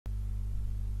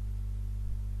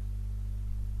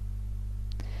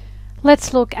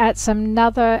Let's look at some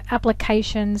other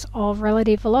applications of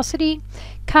relative velocity.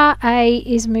 Car A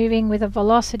is moving with a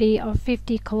velocity of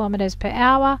 50 kilometers per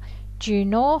hour due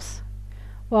north,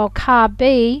 while car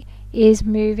B is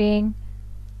moving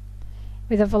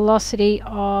with a velocity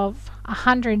of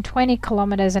 120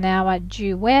 kilometers an hour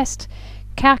due west.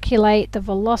 Calculate the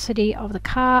velocity of the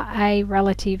car A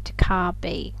relative to car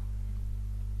B.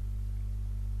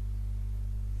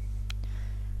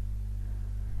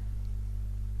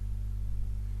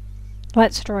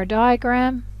 Let's draw a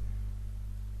diagram.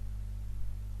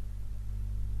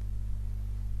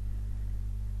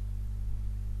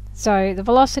 So the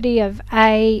velocity of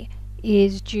A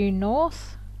is due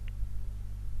north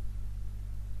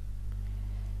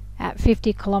at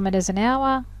 50 kilometers an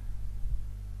hour.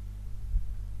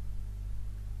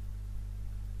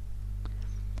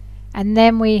 And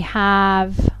then we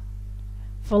have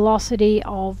velocity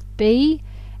of B.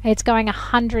 It's going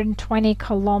 120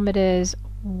 kilometers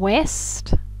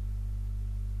west.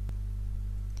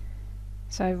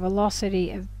 So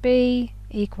velocity of B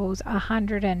equals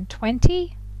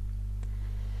 120.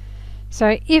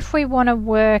 So if we want to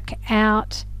work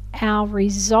out our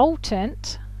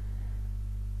resultant,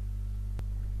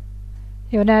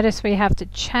 you'll notice we have to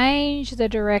change the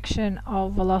direction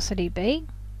of velocity B.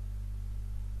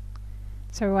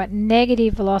 So we want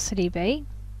negative velocity B,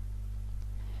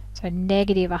 so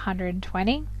negative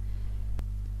 120,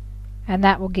 and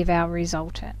that will give our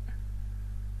resultant.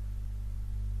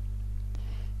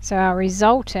 So our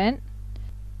resultant,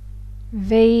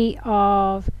 V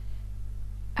of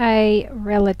A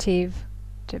relative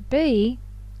to B,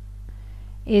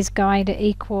 is going to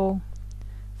equal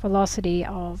velocity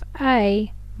of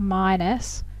A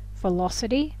minus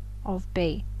velocity of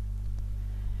B.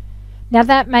 Now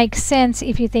that makes sense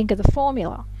if you think of the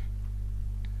formula.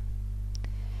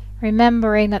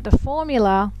 Remembering that the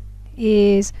formula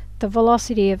is the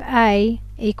velocity of A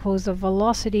equals the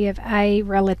velocity of A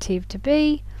relative to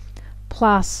B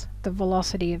plus the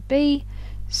velocity of B.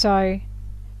 So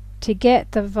to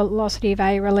get the velocity of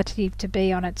A relative to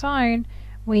B on its own,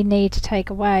 we need to take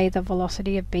away the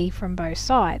velocity of B from both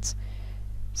sides.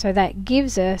 So that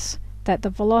gives us that the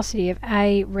velocity of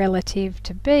A relative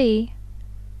to B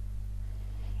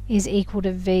is equal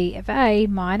to V of A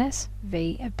minus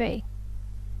V of B.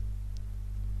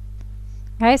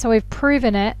 Okay, so we've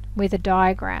proven it with a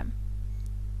diagram.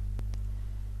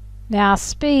 Now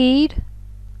speed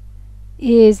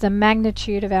is the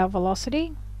magnitude of our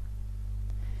velocity.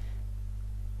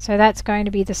 So that's going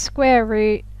to be the square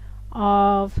root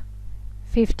of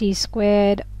 50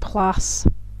 squared plus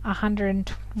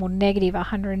negative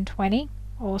 120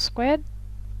 all squared.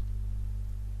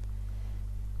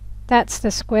 That's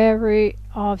the square root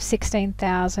of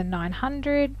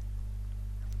 16,900,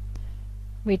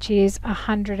 which is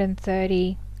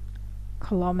 130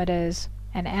 kilometers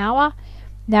an hour.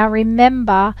 Now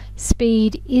remember,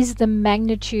 speed is the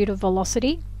magnitude of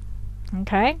velocity.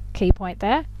 Okay, key point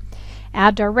there.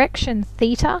 Our direction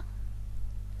theta,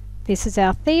 this is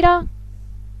our theta.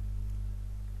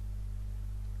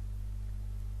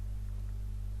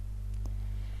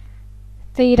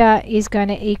 Theta is going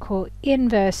to equal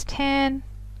inverse tan.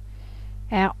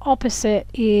 Our opposite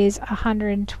is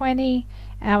 120.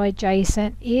 Our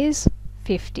adjacent is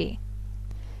 50.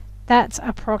 That's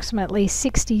approximately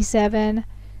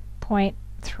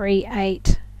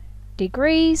 67.38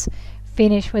 degrees.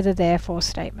 Finish with a therefore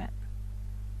statement.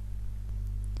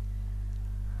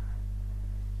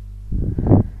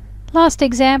 Last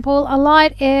example, a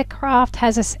light aircraft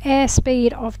has an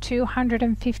airspeed of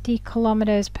 250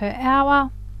 kilometers per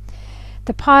hour.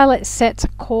 The pilot sets a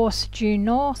course due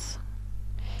north.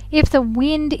 If the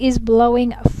wind is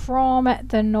blowing from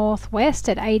the northwest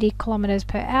at 80 kilometers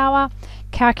per hour,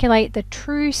 calculate the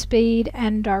true speed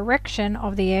and direction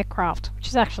of the aircraft, which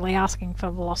is actually asking for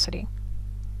velocity.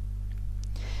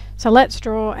 So let's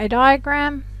draw a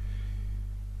diagram.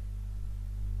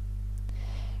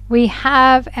 We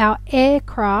have our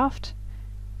aircraft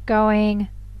going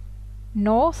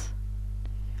north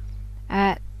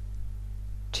at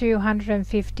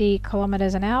 250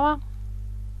 kilometers an hour.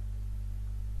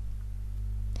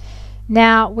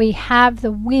 Now we have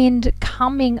the wind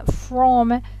coming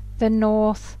from the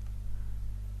northwest.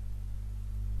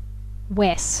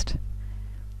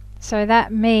 So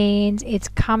that means it's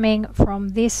coming from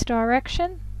this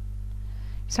direction.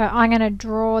 So I'm going to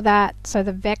draw that so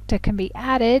the vector can be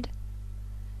added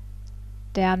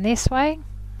down this way.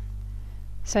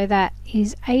 So that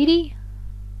is 80.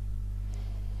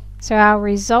 So our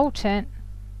resultant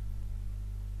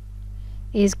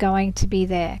is going to be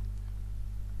there.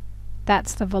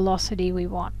 That's the velocity we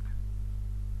want.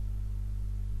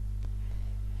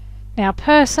 Now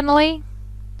personally,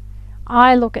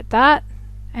 I look at that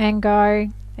and go,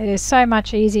 it is so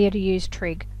much easier to use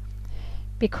trig,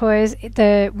 because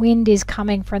the wind is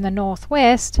coming from the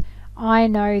northwest. I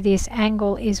know this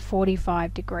angle is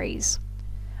 45 degrees.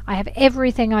 I have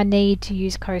everything I need to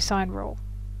use cosine rule.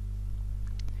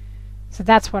 So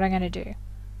that's what I'm going to do.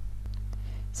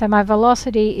 So my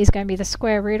velocity is going to be the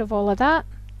square root of all of that.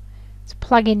 So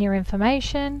plug in your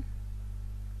information.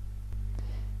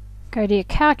 Go to your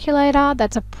calculator.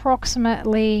 That's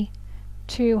approximately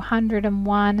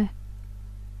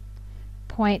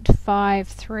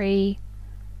 201.53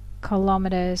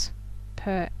 kilometers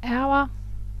per hour.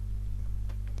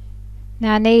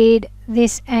 Now I need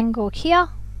this angle here,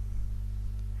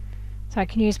 so I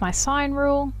can use my sine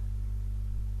rule,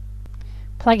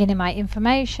 plug in my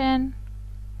information.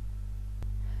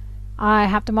 I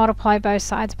have to multiply both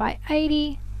sides by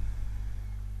 80.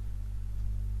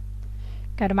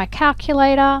 Go to my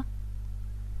calculator.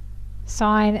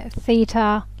 Sine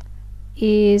theta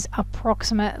is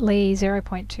approximately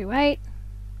 0.28.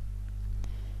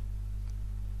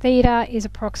 Theta is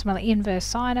approximately inverse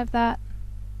sine of that,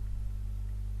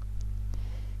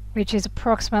 which is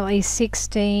approximately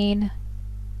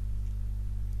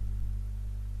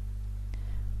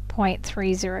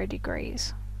 16.30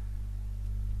 degrees.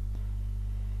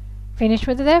 Finish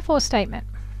with the therefore statement.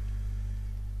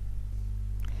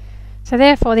 So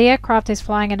therefore the aircraft is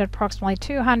flying at approximately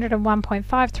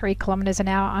 201.53 kilometers an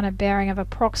hour on a bearing of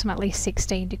approximately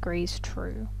 16 degrees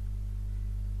true.